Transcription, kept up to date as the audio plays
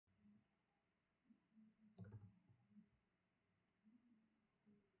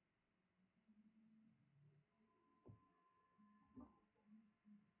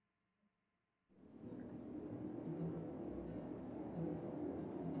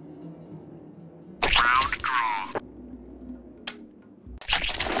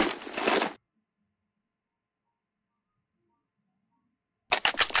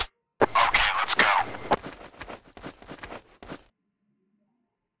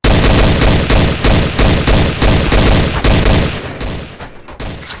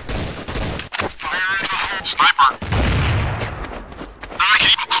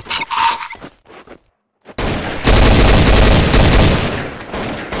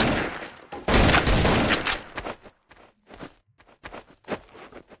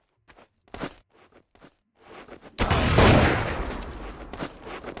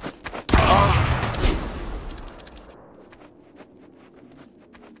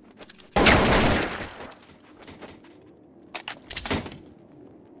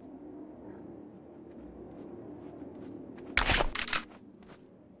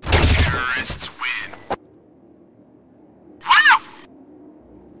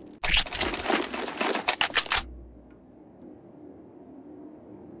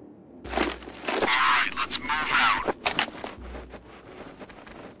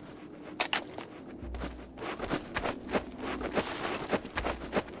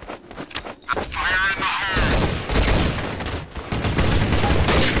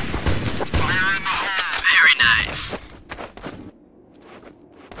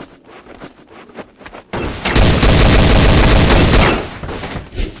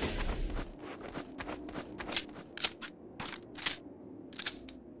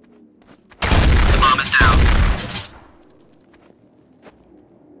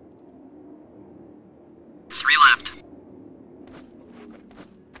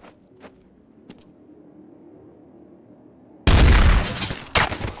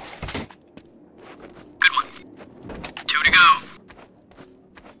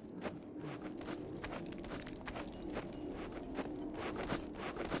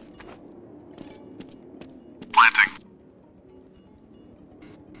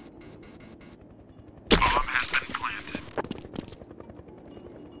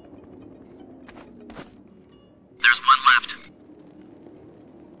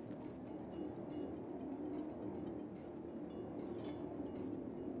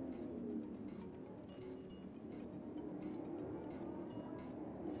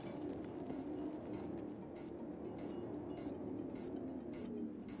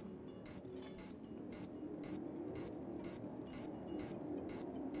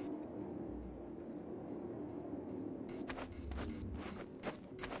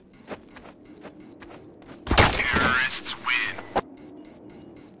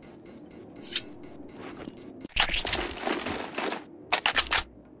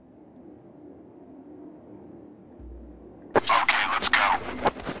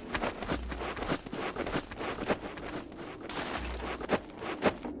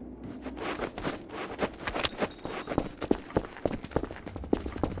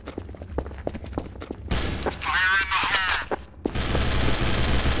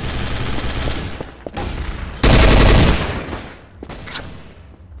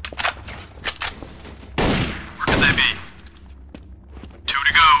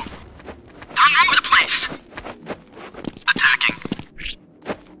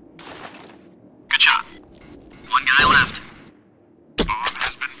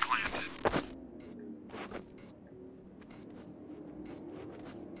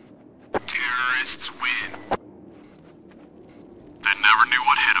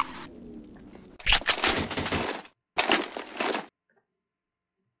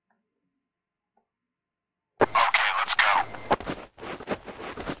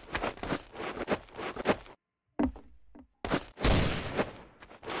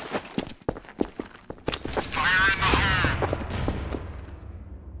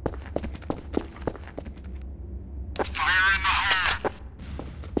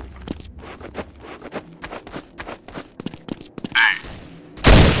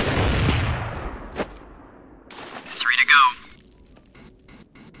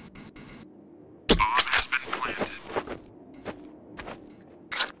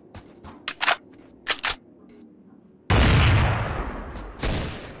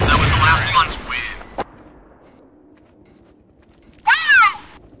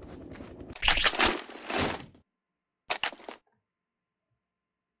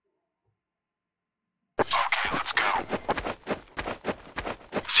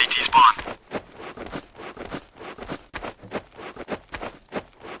CT spawn.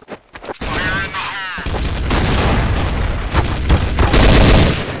 Fire in the hole.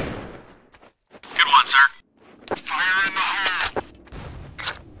 Good one, sir. Fire in the hole.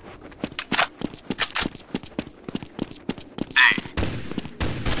 Hey.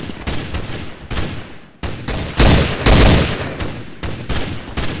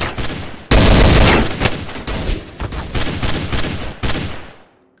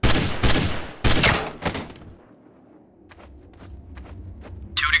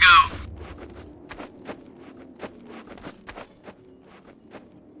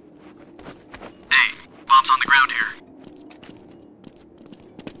 On the ground here.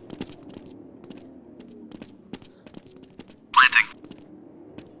 Planting.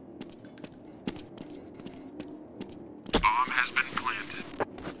 Bomb has been planted.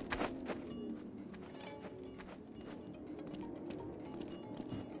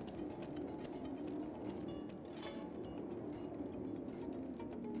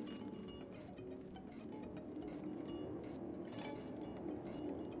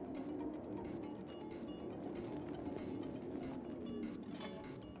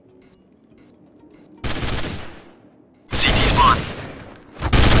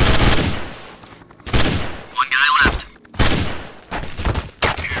 One guy left.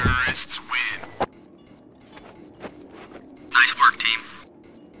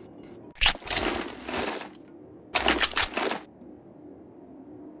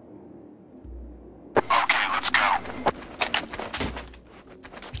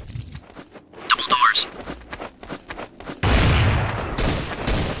 Double doors.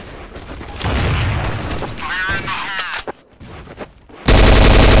 Fire in the hole.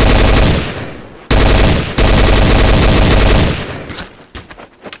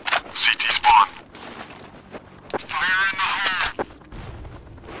 CT spawn. Fire in the hole.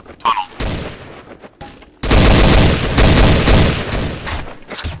 Tunnel.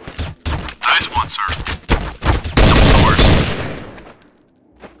 Nice one, sir. Double doors.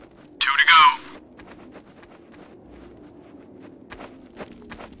 2 to go.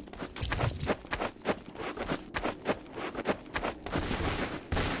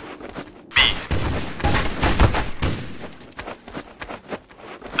 B.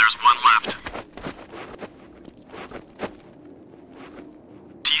 There's one left.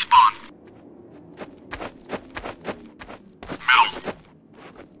 T-spawn. Middle.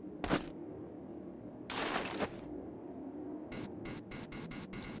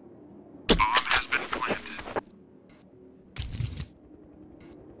 Bomb has been planted.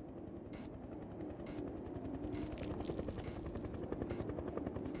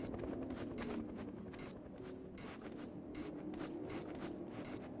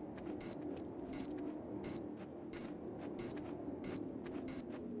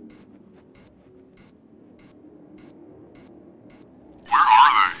 Where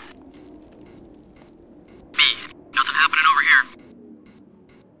are they? B. Nothing happening over here.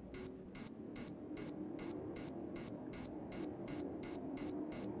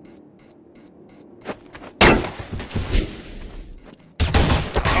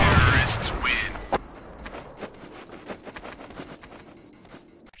 Terrorists win.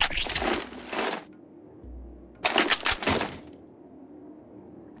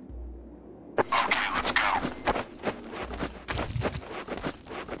 Okay, let's go.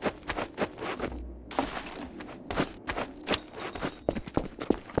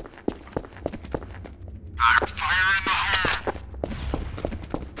 Fire in the hole.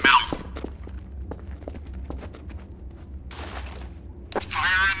 Middle.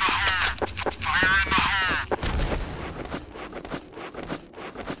 Fire in the hole. Fire in the hole.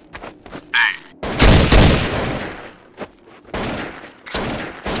 A.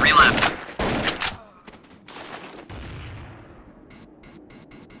 3 left.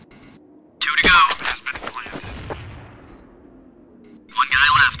 2 to go. Has been planted. 1 guy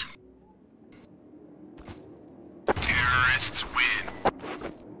left. Terrorists win.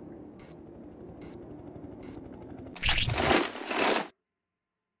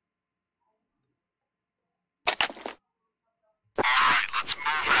 Alright, let's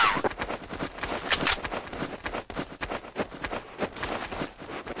move out.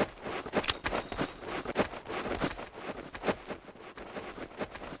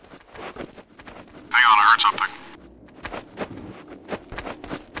 Hang on, I heard something.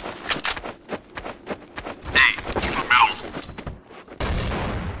 A. Middle.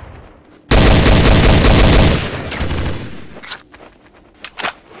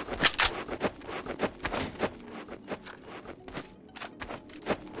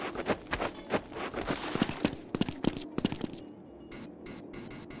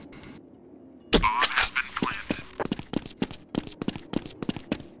 Bomb has been planted.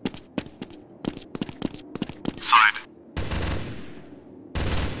 Side.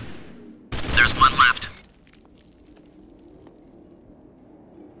 There's one left.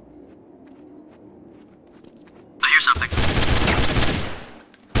 I hear something.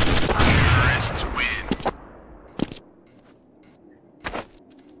 Terrorists win.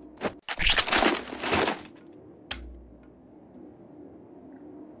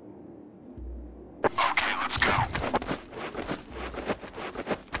 Okay, let's go.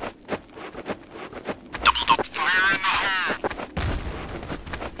 Double fire in the hole.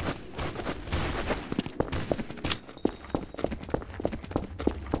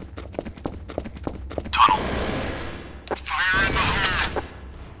 Tunnel. Fire in the hole.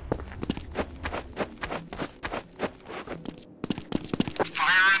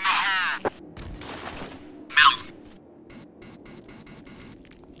 Fire in the hole. Middle.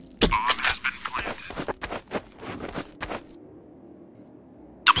 Bomb has been planted.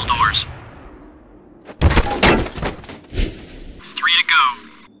 Double doors. 3 to go.